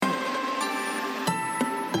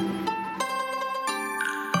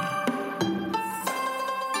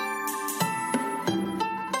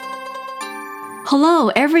Hello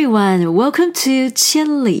everyone, welcome to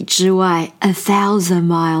千里之外, 1,000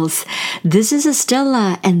 miles. This is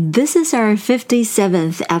Estella and this is our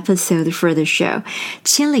 57th episode for the show.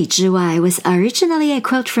 千里之外 was originally a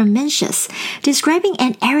quote from Mencius, describing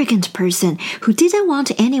an arrogant person who didn't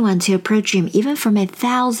want anyone to approach him even from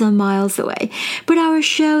 1,000 miles away. But our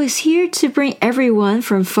show is here to bring everyone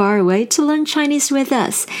from far away to learn Chinese with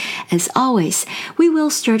us. As always, we will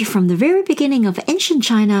start from the very beginning of ancient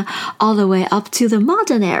China all the way up to the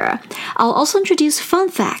modern era. I'll also introduce fun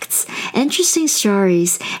facts, interesting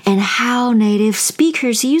stories, and how native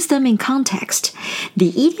speakers use them in context. The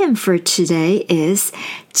idiom for today is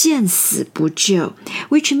见死不救,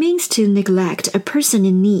 which means to neglect a person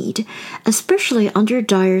in need, especially under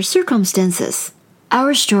dire circumstances.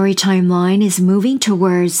 Our story timeline is moving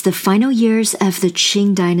towards the final years of the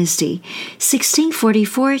Qing dynasty,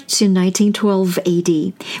 1644 to 1912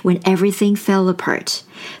 AD, when everything fell apart.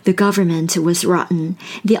 The government was rotten,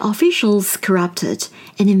 the officials corrupted,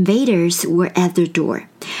 and invaders were at the door.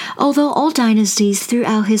 Although all dynasties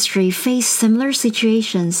throughout history faced similar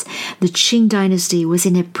situations, the Qing dynasty was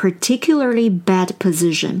in a particularly bad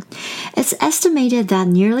position. It's estimated that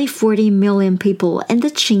nearly 40 million people in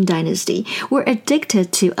the Qing dynasty were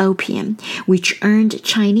addicted to opium, which earned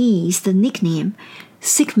Chinese the nickname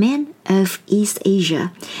sick men of East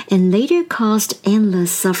Asia, and later caused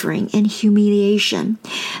endless suffering and humiliation.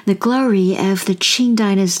 The glory of the Qing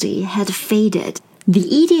dynasty had faded. The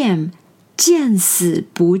idiom 见死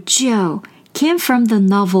不救 came from the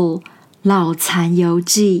novel 老残游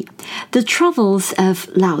记, The Troubles of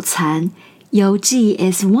Lao Can. 游记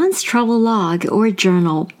is one's travel log or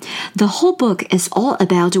journal. The whole book is all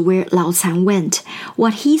about where Lao Can went,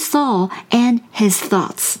 what he saw, and his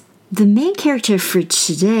thoughts. The main character for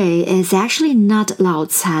today is actually not Lao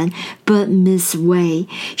Can, but Miss Wei.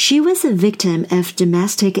 She was a victim of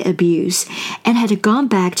domestic abuse and had gone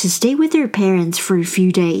back to stay with her parents for a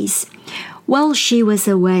few days. While she was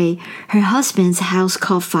away, her husband's house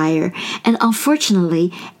caught fire, and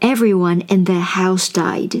unfortunately, everyone in the house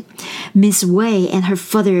died. Miss Wei and her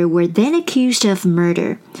father were then accused of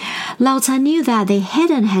murder. Lao Can knew that they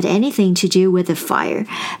hadn't had anything to do with the fire.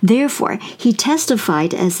 Therefore, he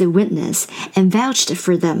testified as a witness and vouched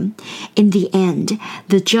for them. In the end,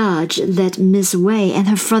 the judge let Miss Wei and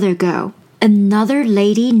her father go. Another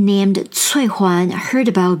lady named Cui Huan heard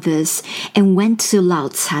about this and went to Lao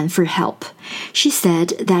Can for help. She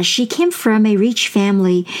said that she came from a rich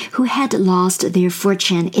family who had lost their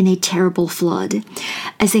fortune in a terrible flood.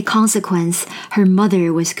 As a consequence, her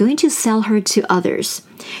mother was going to sell her to others.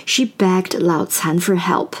 She begged Lao Can for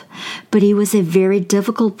help, but it was a very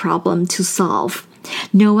difficult problem to solve.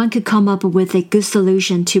 No one could come up with a good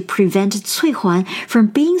solution to prevent Cui Huan from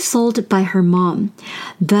being sold by her mom.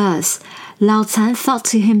 Thus, Lao Can thought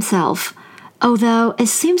to himself, although it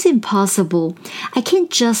seems impossible, I can't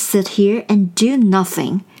just sit here and do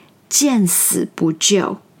nothing. 见死不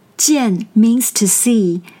救. 见 means to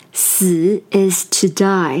see, 死 is to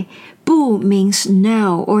die, 不 means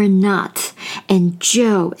no or not, and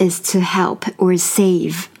救 is to help or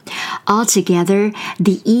save. Altogether,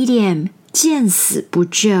 the idiom 见死不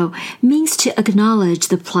救 means to acknowledge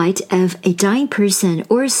the plight of a dying person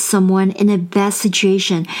or someone in a bad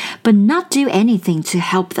situation, but not do anything to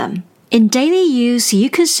help them. In daily use, you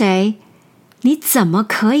could say, 你怎么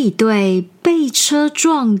可以对被车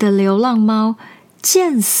撞的流浪猫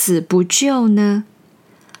见死不救呢?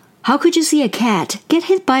 How could you see a cat get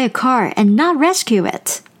hit by a car and not rescue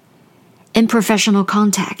it? In professional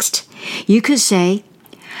context, you could say,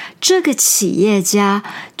 这个企业家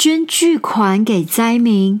捐巨款给灾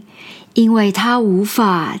民，因为他无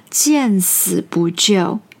法见死不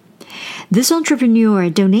救。This entrepreneur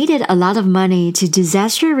donated a lot of money to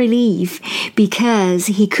disaster relief because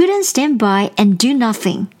he couldn't stand by and do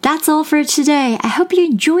nothing. That's all for today. I hope you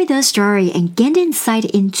enjoyed the story and gained insight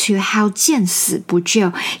into how 见死不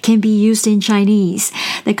救 can be used in Chinese.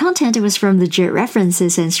 The content was from legit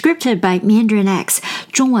references and scripted by Mandarin X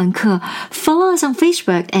中文课. Follow us on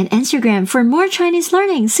Facebook and Instagram for more Chinese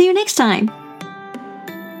learning. See you next time.